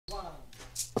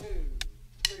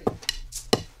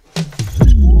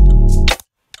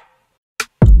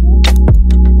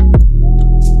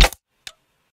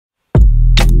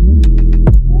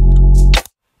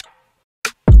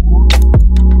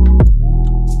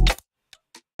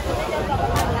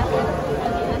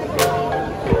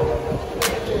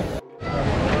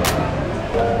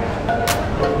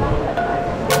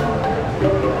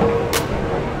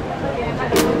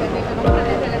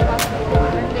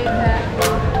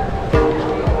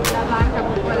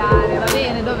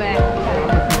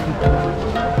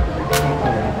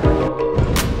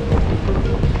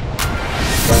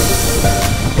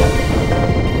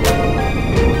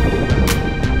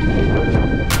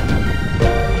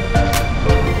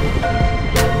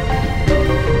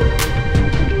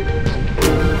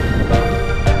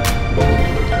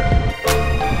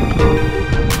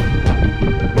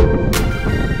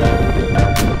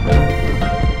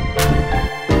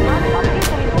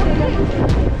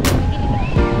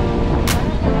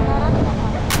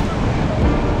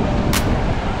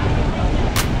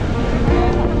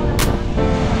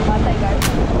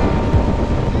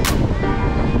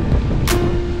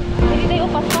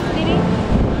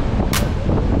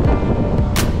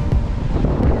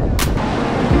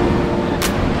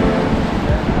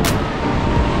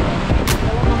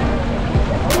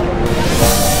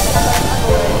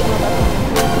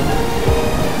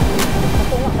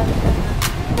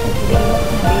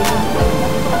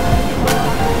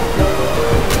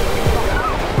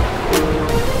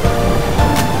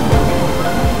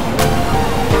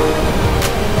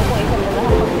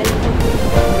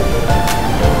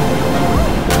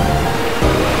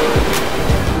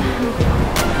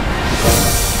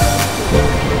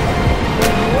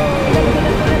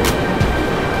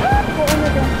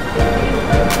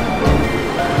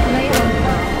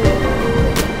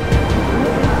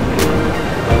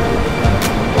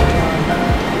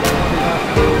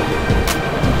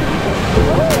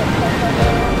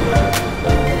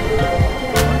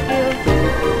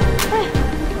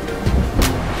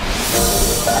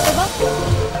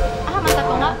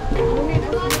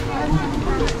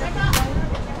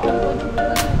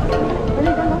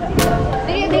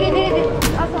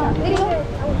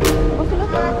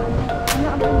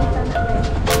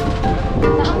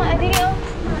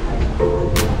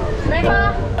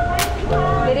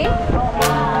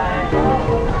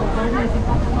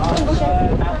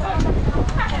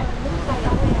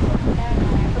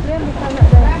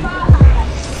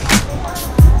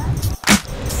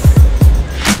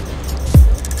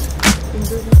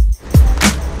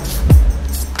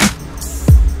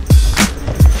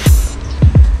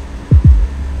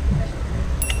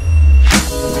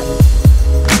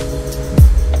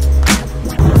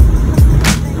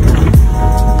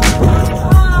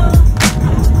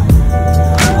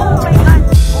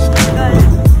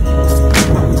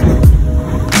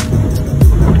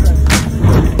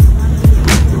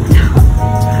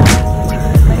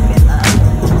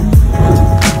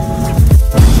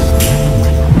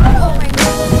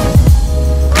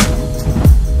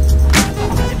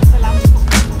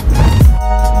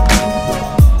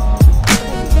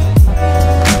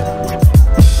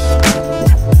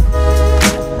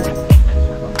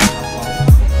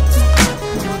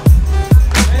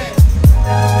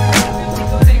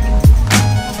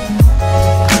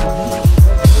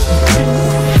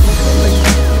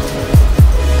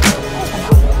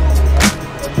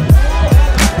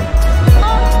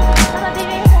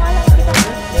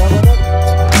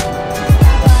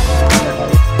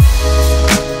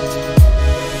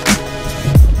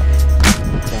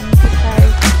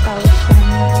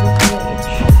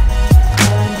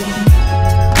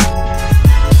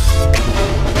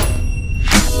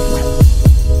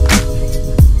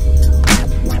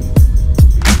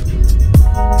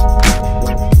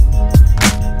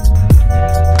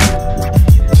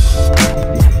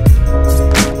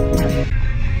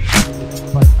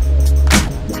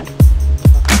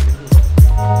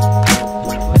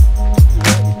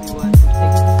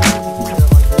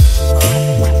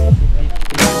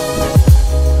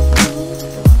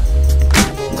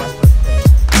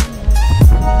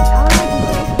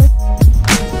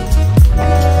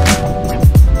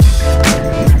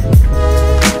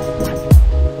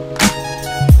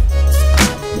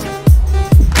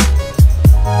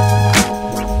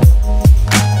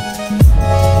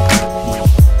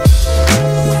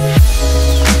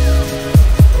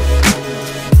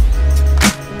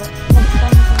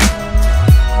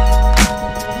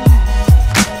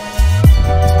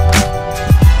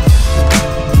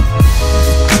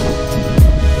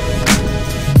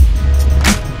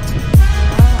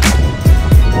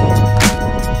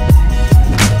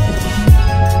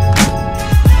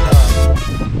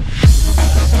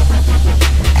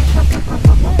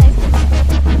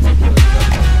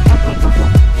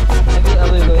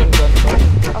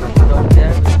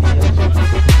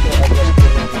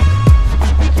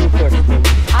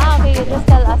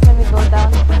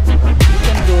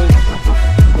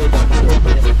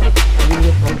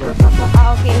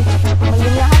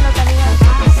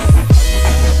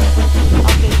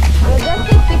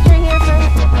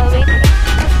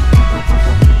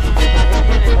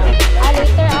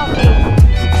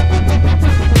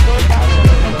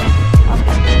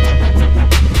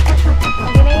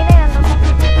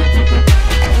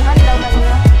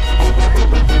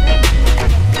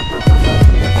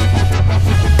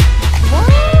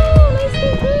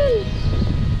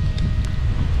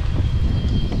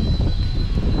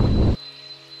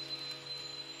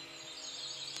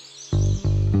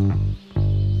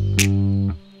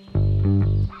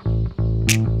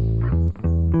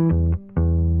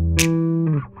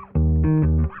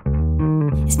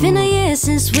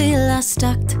since we last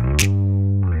talked,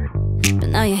 but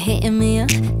now you're hitting me up,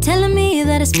 telling me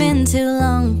that it's been too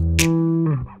long,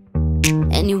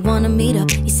 and you wanna meet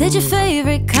up. You said your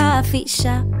favorite coffee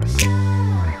shop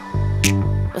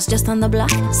was just on the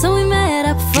block, so we met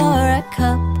up for a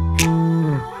cup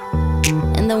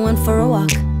and then went for a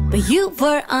walk. But you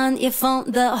were on your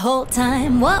phone the whole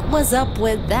time. What was up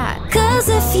with that? 'Cause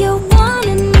if you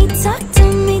wanted me, talk to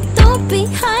me. Don't be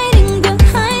hiding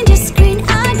behind your screen.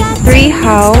 I got free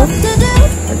house.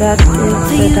 That is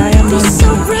the diamond beach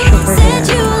over there. Said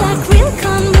you like real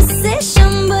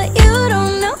conversation, but you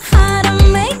don't know how to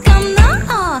make them.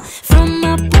 Nuh-uh. From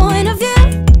my point of view,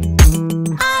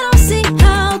 I don't see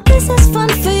how this is fun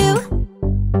for you.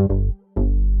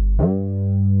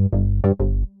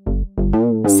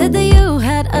 Said that you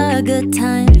had a good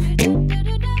time,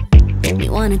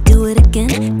 you wanna do it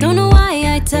again. Don't know why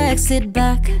I texted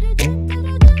back.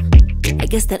 I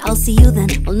guess that I'll see you then.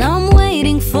 Well, now I'm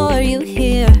waiting for you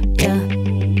here, yeah.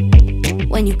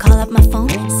 When you call up my phone,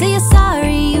 say you're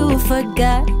sorry you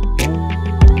forgot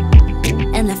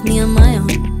and left me on my own.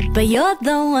 But you're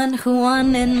the one who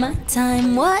wanted my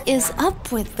time. What is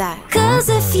up with that? 'Cause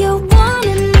if you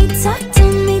wanted me, talk to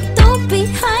me. Don't be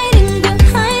hiding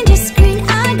behind your screen.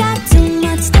 I got too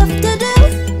much stuff to do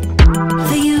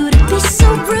for you to be so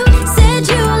rude. Said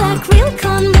you like real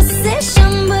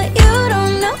conversation, but you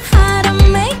don't know how to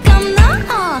make them.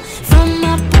 Nuh-uh. From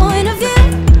my point of view,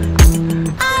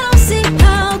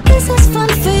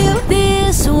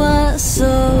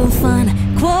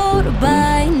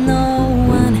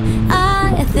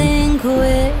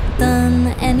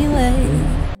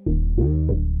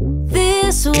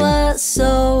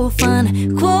 so fun.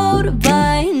 Quote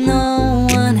by no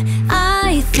one,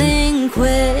 I think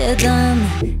we're done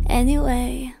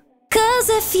anyway. Cause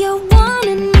if you're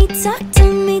wanting me, talk to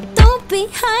me. Don't be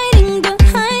hiding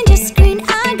behind your screen.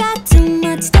 I got too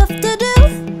much stuff to do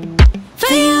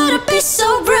for you to be so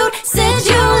rude. Said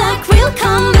you like real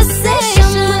conversation,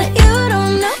 but you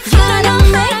don't know how to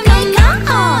make them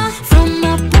now. From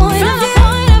my point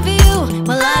of view,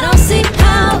 well, I don't see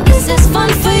how this is fun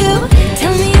for you.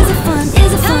 Tell me, is it fun?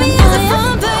 Is it fun? Tell me, is it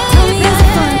fun, baby? Tell me, is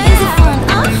it fun? Is it fun?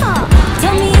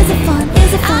 Tell me, is it fun?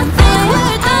 Is it fun?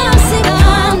 I don't see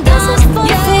how this is fun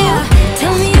for you.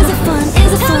 Tell me, is it fun?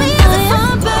 Is it fun?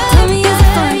 Tell me, is it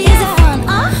fun? Is it fun?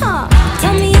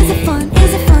 Tell me, is it fun?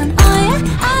 Is it fun? Oh yeah,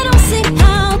 I don't see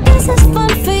how this is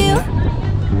fun for you.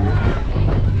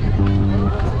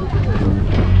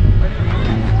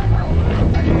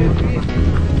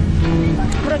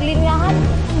 Pergelingahan,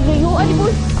 yuyuan di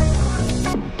bus.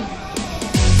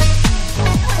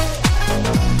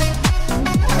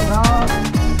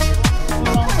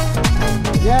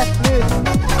 Yes, please.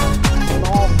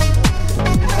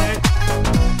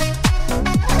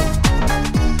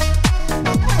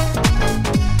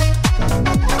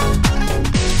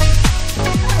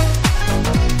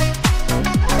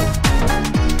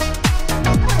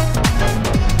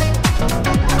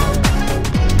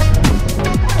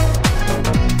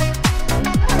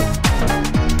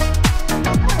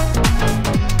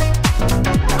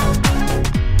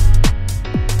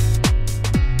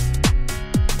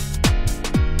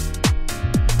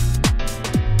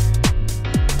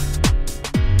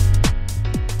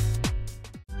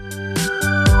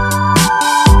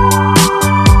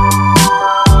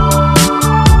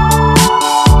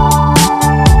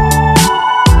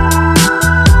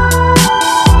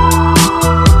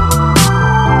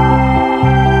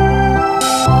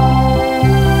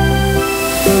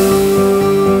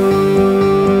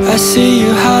 I see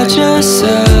you hide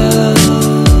yourself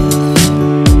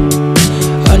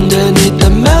underneath the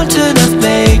mountain of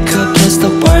makeup. Plus the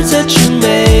words that you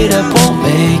made up won't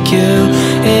make you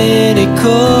any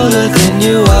cooler than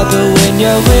you are. But when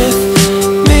you're with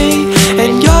me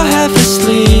and you're half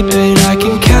asleep, and I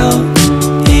can count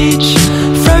each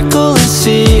freckle and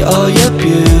see all your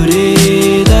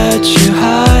beauty that you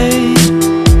hide.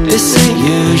 This ain't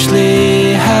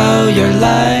usually how you're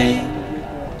like.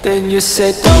 Then you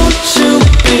say, don't you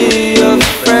be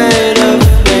afraid of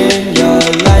when your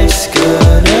life's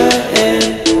gonna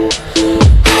end.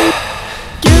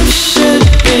 You should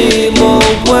be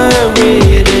more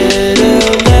worried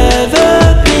it'll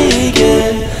never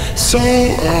begin. So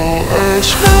I'll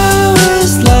ask, how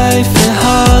is life in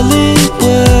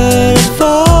Hollywood if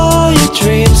all your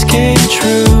dreams came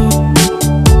true?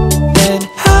 Then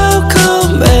how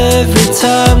come every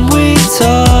time we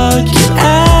talk you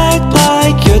act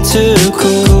like you're too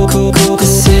cool? The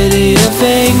city of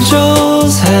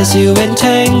angels has you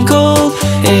entangled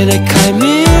in a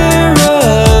chimera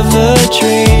of a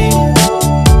dream.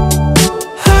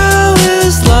 How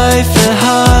is life in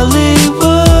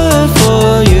Hollywood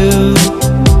for you?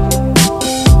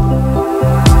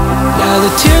 Now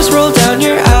the tears roll down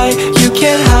your eye, you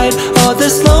can't hide all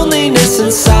this loneliness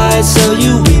inside. So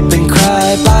you weep and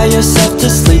cry by yourself to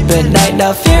sleep at night.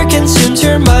 Now fear consumes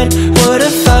your mind. What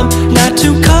if I'm not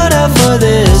too caught up for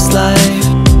this life?